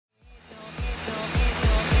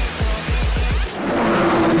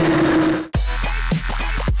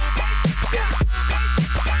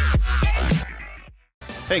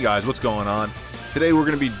Hey guys, what's going on? Today we're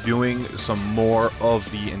going to be doing some more of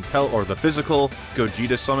the physical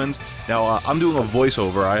Gogeta summons. Now I'm doing a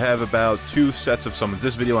voiceover. I have about 2 sets of summons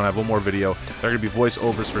this video, and I have one more video. They're going to be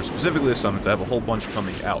voiceovers for specifically the summons. I have a whole bunch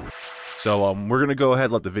coming out. So we're going to go ahead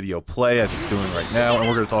and let the video play as it's doing right now, and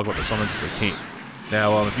we're going to talk about the summons that came.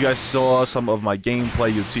 Now if you guys saw some of my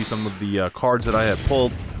gameplay, you'd see some of the cards that I had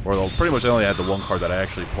pulled, or pretty much I only had the one card that I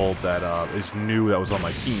actually pulled that is new that was on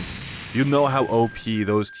my team. You know how OP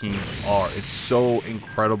those teams are. It's so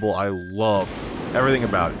incredible. I love everything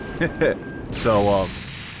about it. So,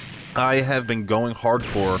 I have been going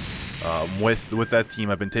hardcore with that team.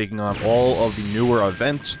 I've been taking on all of the newer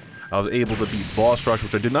events. I was able to beat Boss Rush,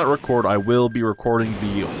 which I did not record. I will be recording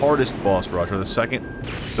the hardest Boss Rush, or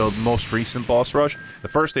the most recent Boss Rush. The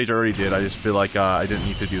first stage I already did. I just feel like I didn't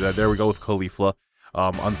need to do that. There we go with Caulifla.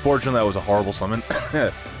 Unfortunately, that was a horrible summon.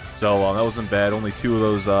 So that wasn't bad. Only 2 of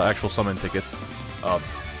those actual summon tickets.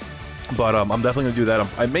 But I'm definitely gonna do that.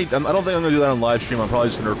 I don't think I'm gonna do that on live stream. I'm probably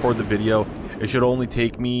just gonna record the video. It should only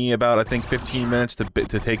take me about, I think, 15 minutes to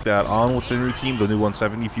take that on with the new team, the new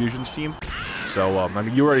 170 Fusions team. So I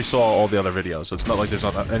mean, you already saw all the other videos, so it's not like there's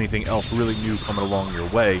not anything else really new coming along your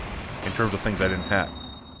way in terms of things I didn't have.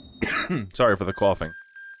 Sorry for the coughing.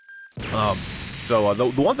 So the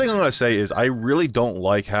one thing I'm going to say is I really don't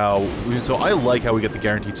like how... So I like how we get the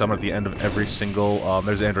guaranteed summon at the end of every single...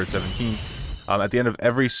 there's Android 17. At the end of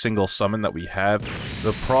every single summon that we have.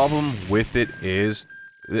 The problem with it is...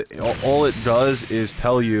 all it does is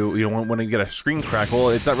tell you, when you get a screen crack, well,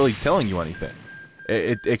 it's not really telling you anything.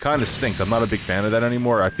 It kind of stinks. I'm not a big fan of that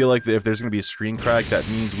anymore. I feel like if there's going to be a screen crack, that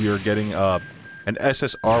means we are getting an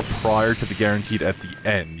SSR prior to the guaranteed at the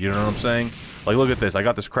end. You know what I'm saying? Like, look at this. I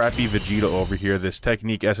got this crappy Vegeta over here, this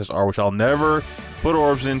Technique SSR, which I'll never put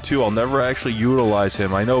orbs into. I'll never actually utilize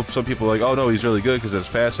him. I know some people are like, oh no, he's really good because his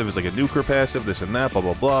passive is like a nuker passive, this and that, blah,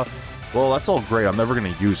 blah, blah. Well, that's all great. I'm never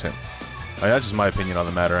going to use him. That's just my opinion on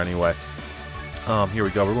the matter anyway. Here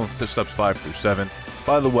we go. We're going to steps 5 through 7.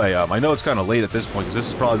 By the way, I know it's kind of late at this point because this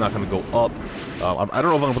is probably not going to go up. I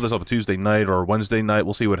don't know if I'm going to put this up a Tuesday night or Wednesday night.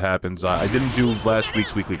 We'll see what happens. I didn't do last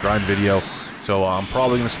week's weekly grind video. So I'm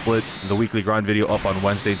probably going to split the weekly grind video up on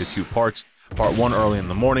Wednesday into 2 parts. Part 1 early in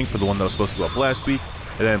the morning for the one that was supposed to go up last week,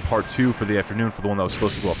 and then part 2 for the afternoon for the one that was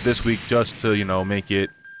supposed to go up this week, just to, make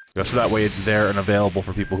it, so that way it's there and available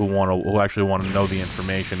for people who actually want to know the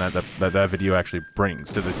information that video actually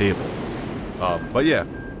brings to the table. But yeah,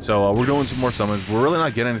 so we're doing some more summons. We're really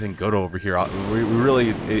not getting anything good over here.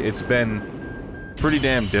 It's been pretty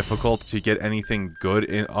damn difficult to get anything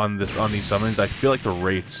good on these summons. I feel like the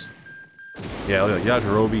rates... Yeah, look at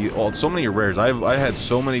Yajirobe. So many rares. I had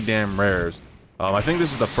so many damn rares. I think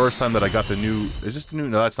this is the first time that I got the new... Is this the new...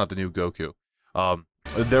 No, that's not the new Goku. I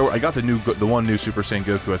got the one new Super Saiyan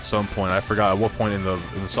Goku at some point. I forgot at what point in the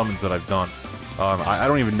summons that I've done. I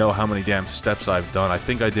don't even know how many damn steps I've done. I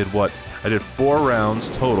think I did what? I did 4 rounds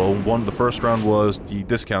total. The first round was the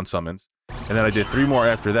discount summons. And then I did 3 more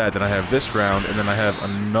after that. Then I have this round, and then I have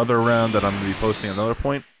another round that I'm going to be posting at another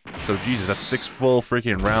point. So, Jesus, that's 6 full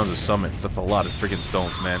freaking rounds of summons. That's a lot of freaking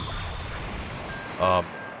stones, man.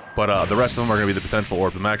 But the rest of them are going to be the potential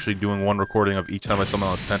orbs. I'm actually doing one recording of each time I summon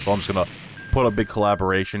on the potential. I'm just going to put a big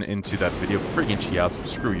collaboration into that video. Freaking Chiao,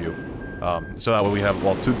 screw you. So that way we have,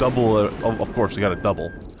 well, 2 double, of course, we got a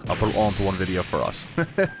double. I'll put it all into one video for us.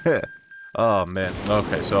 Oh, man.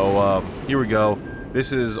 Okay, so, here we go.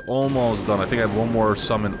 This is almost done. I think I have one more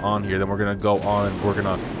summon on here. Then we're going to go on and we're going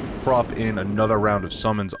to crop in another round of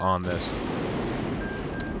summons on this.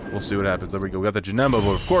 We'll see what happens. There we go. We got the Janemba,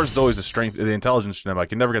 but of course it's always the intelligence Janemba. I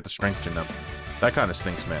can never get the strength Janemba. That kind of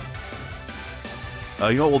stinks, man.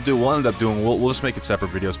 You know what we'll do? We'll end up doing... We'll just make it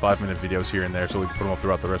separate videos, 5-minute videos here and there, so we can put them up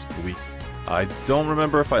throughout the rest of the week. I don't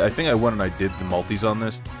remember if I think I went and I did the multis on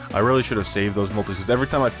this. I really should have saved those multis, because every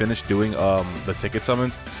time I finished doing the ticket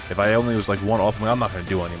summons, if I only was like one off, I'm not going to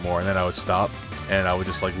do anymore, and then I would stop, and I would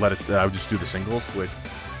just like I would just do the singles, which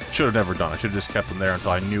should have never done. I should have just kept them there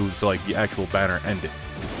until I knew like the actual banner ended.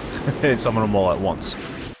 And summon them all at once.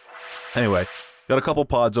 Anyway, got a couple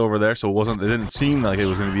pods over there, so it didn't seem like it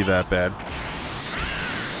was going to be that bad.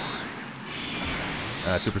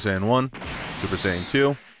 Super Saiyan 1, Super Saiyan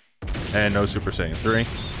 2, and no Super Saiyan 3.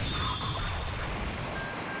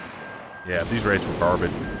 Yeah, these rates were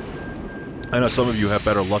garbage. I know some of you have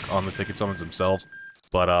better luck on the ticket summons themselves,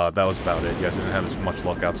 but that was about it. You guys didn't have as much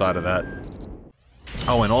luck outside of that.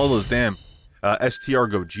 Oh, and all those damn STR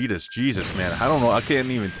Gogetas. Jesus, man. I don't know. I can't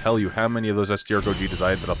even tell you how many of those STR Gogetas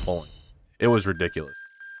I ended up pulling. It was ridiculous.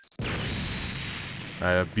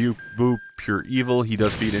 Boo, Pure Evil. He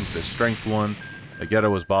does feed into the Strength one.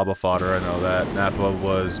 Gogeta was Baba fodder, I know that. Nappa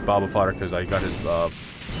was Baba fodder because I got his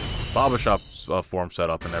Baba Shop form set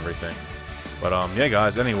up and everything. But, yeah,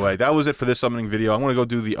 guys, anyway, that was it for this summoning video. I'm going to go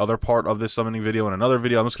do the other part of this summoning video in another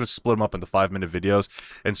video. I'm just going to split them up into 5-minute videos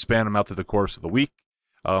and span them out through the course of the week.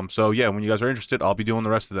 So, yeah, when you guys are interested, I'll be doing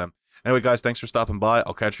the rest of them. Anyway, guys, thanks for stopping by.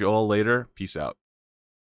 I'll catch you all later. Peace out.